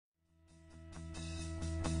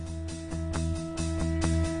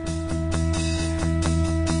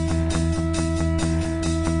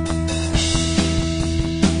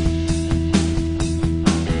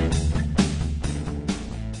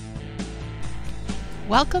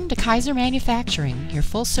Welcome to Kaiser Manufacturing, your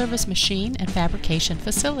full-service machine and fabrication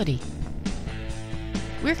facility.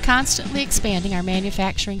 We're constantly expanding our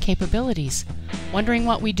manufacturing capabilities. Wondering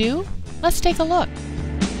what we do? Let's take a look.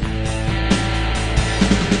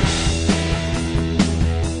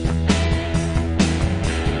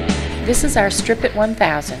 This is our Strip-It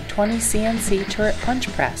 1000 20 CNC turret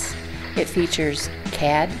punch press. It features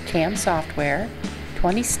CAD/CAM software,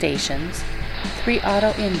 20 stations, 3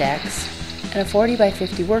 auto index, and a 40 by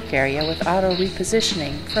 50 work area with auto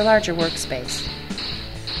repositioning for larger workspace.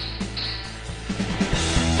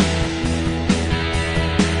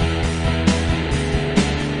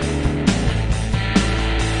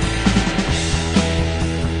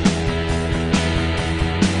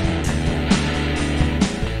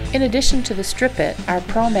 In addition to the Strip-It, our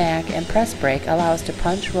ProMag and Press Brake allow us to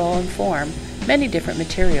punch, roll, and form many different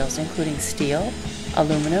materials, including steel,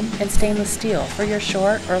 aluminum, and stainless steel for your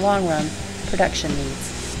short or long-run production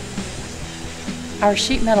needs. Our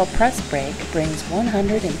sheet metal press brake brings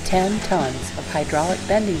 110 tons of hydraulic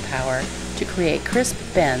bending power to create crisp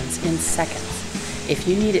bends in seconds. If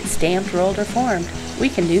you need it stamped, rolled, or formed, we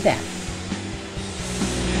can do that.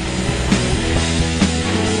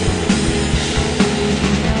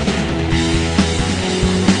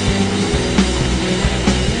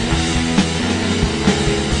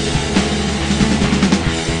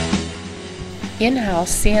 In-house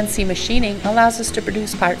CNC machining allows us to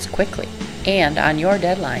produce parts quickly and on your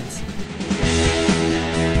deadlines.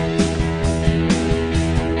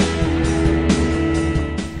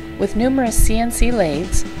 With numerous CNC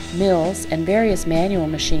lathes, mills, and various manual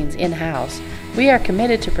machines in-house, we are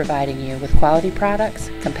committed to providing you with quality products,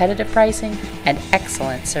 competitive pricing, and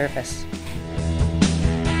excellent service.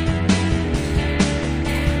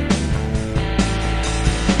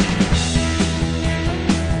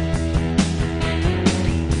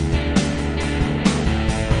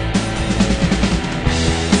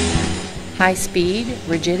 High speed,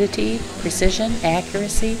 rigidity, precision,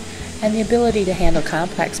 accuracy, and the ability to handle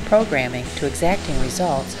complex programming to exacting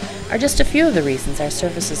results are just a few of the reasons our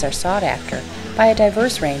services are sought after by a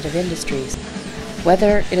diverse range of industries.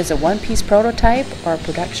 Whether it is a one-piece prototype or a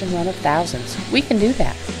production run of thousands, we can do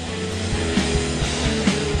that.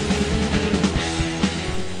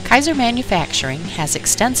 Kaiser Manufacturing has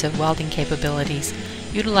extensive welding capabilities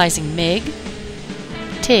utilizing MIG,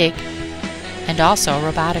 TIG, and also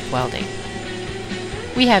robotic welding.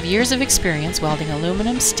 We have years of experience welding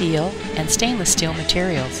aluminum, steel, and stainless steel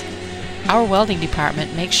materials. Our welding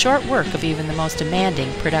department makes short work of even the most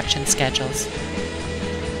demanding production schedules.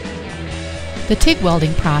 The TIG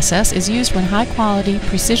welding process is used when high-quality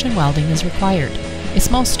precision welding is required.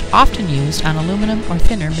 It's most often used on aluminum or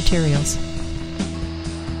thinner materials.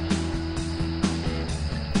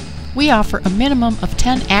 We offer a minimum of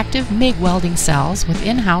 10 active MIG welding cells with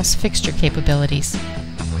in-house fixture capabilities.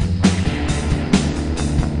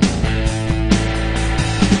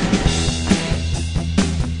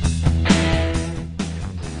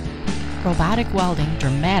 Robotic welding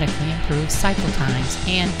dramatically improves cycle times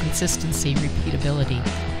and consistency repeatability,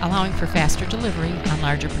 allowing for faster delivery on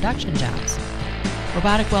larger production jobs.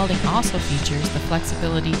 Robotic welding also features the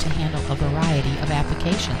flexibility to handle a variety of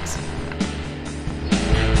applications.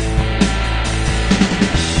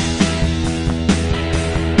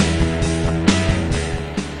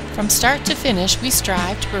 From start to finish, we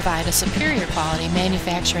strive to provide a superior quality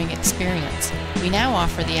manufacturing experience. We now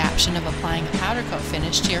offer the option of applying a powder coat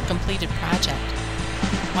finish to your completed project.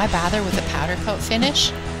 Why bother with a powder coat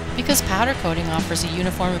finish? Because powder coating offers a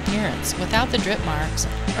uniform appearance without the drip marks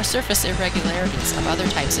or surface irregularities of other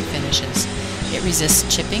types of finishes. It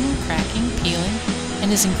resists chipping, cracking, peeling,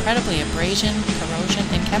 and is incredibly abrasion, corrosion,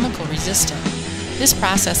 and chemical resistant. This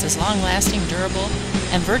process is long-lasting, durable,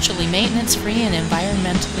 and virtually maintenance-free and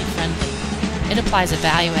environmentally friendly. It applies a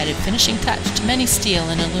value-added finishing touch to many steel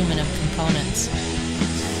and aluminum components.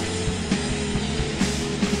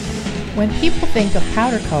 When people think of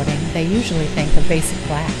powder coating, they usually think of basic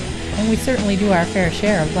black, and we certainly do our fair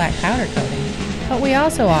share of black powder coating, but we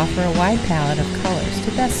also offer a wide palette of colors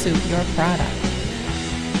to best suit your product.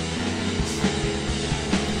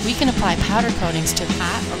 We can apply powder coatings to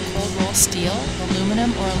hot or cold roll steel,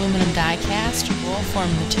 aluminum or aluminum die cast, roll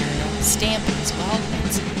form material, stampings,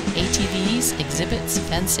 weldments, ATVs, exhibits,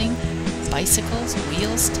 fencing, bicycles,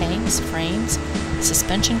 wheels, tanks, frames,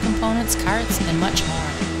 suspension components, carts, and much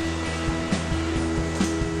more.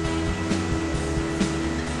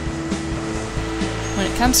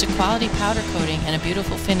 When it comes to quality powder coating and a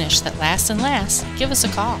beautiful finish that lasts and lasts, give us a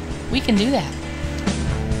call. We can do that.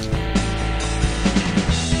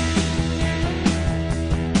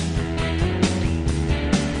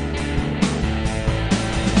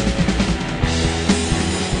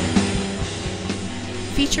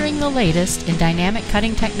 Featuring the latest in dynamic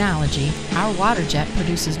cutting technology, our water jet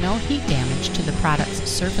produces no heat damage to the product's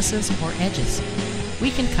surfaces or edges.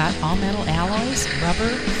 We can cut all metal alloys, rubber,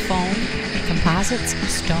 foam, composites,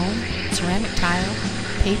 stone, ceramic tile,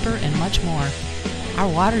 paper, and much more. Our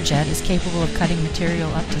water jet is capable of cutting material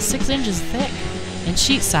up to 6 inches thick in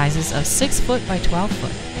sheet sizes of 6 foot by 12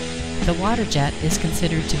 foot. The water jet is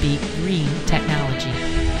considered to be green technology.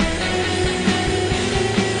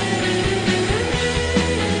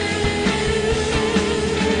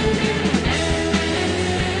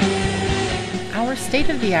 Our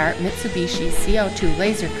state-of-the-art Mitsubishi CO2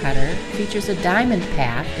 laser cutter features a diamond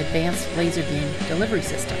path advanced laser beam delivery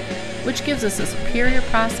system, which gives us a superior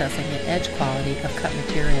processing and edge quality of cut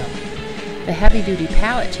material. The heavy-duty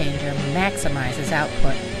pallet changer maximizes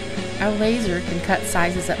output. Our laser can cut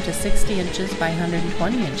sizes up to 60 inches by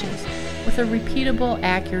 120 inches with a repeatable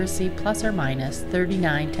accuracy plus or minus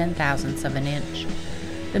 39/10,000ths of an inch.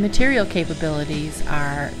 The material capabilities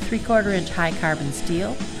are 3/4 inch high carbon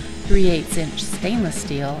steel, 3/8 inch stainless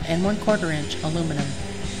steel, and 1/4 inch aluminum.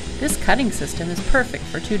 This cutting system is perfect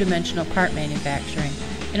for two-dimensional part manufacturing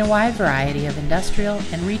in a wide variety of industrial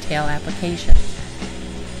and retail applications.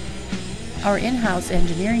 Our in-house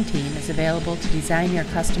engineering team is available to design your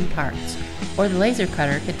custom parts, or the laser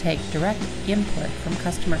cutter can take direct input from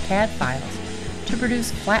customer CAD files to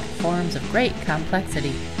produce flat forms of great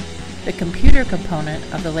complexity. The computer component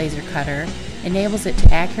of the laser cutter enables it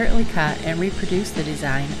to accurately cut and reproduce the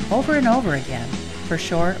design over and over again for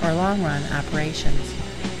short or long-run operations.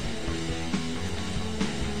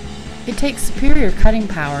 It takes superior cutting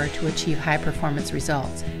power to achieve high-performance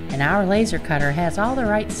results, and our laser cutter has all the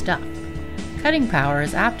right stuff. Cutting power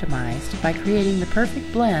is optimized by creating the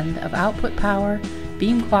perfect blend of output power,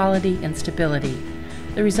 beam quality, and stability.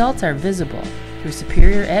 The results are visible through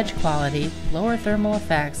superior edge quality, lower thermal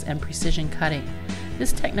effects, and precision cutting.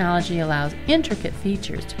 This technology allows intricate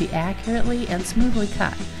features to be accurately and smoothly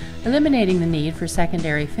cut, eliminating the need for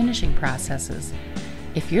secondary finishing processes.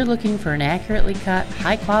 If you're looking for an accurately cut,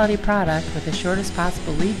 high-quality product with the shortest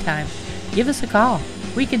possible lead time, give us a call.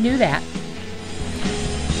 We can do that.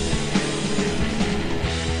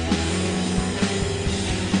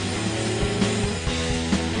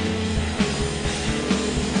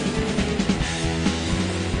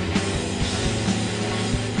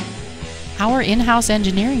 Our in-house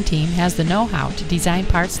engineering team has the know-how to design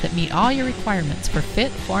parts that meet all your requirements for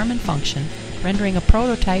fit, form, and function, rendering a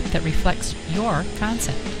prototype that reflects your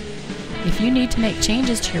concept. If you need to make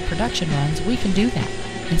changes to your production runs, we can do that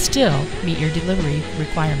and still meet your delivery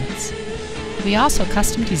requirements. We also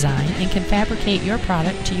custom design and can fabricate your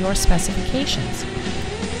product to your specifications.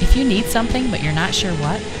 If you need something but you're not sure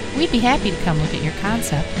what, we'd be happy to come look at your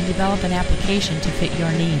concept and develop an application to fit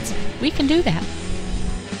your needs. We can do that.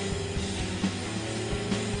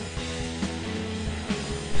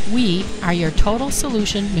 We are your total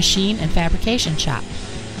solution machine and fabrication shop.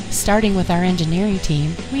 Starting with our engineering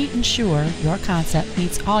team, we ensure your concept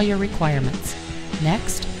meets all your requirements.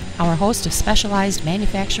 Next, our host of specialized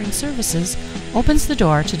manufacturing services opens the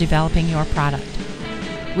door to developing your product.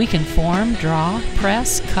 We can form, draw,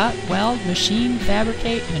 press, cut, weld, machine,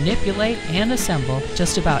 fabricate, manipulate, and assemble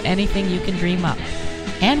just about anything you can dream up,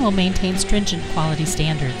 and we'll maintain stringent quality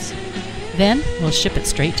standards. Then we'll ship it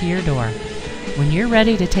straight to your door. When you're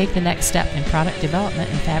ready to take the next step in product development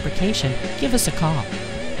and fabrication, give us a call.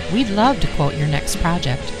 We'd love to quote your next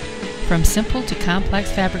project. From simple to complex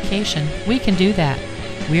fabrication, we can do that.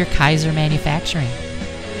 We're Kaiser Manufacturing.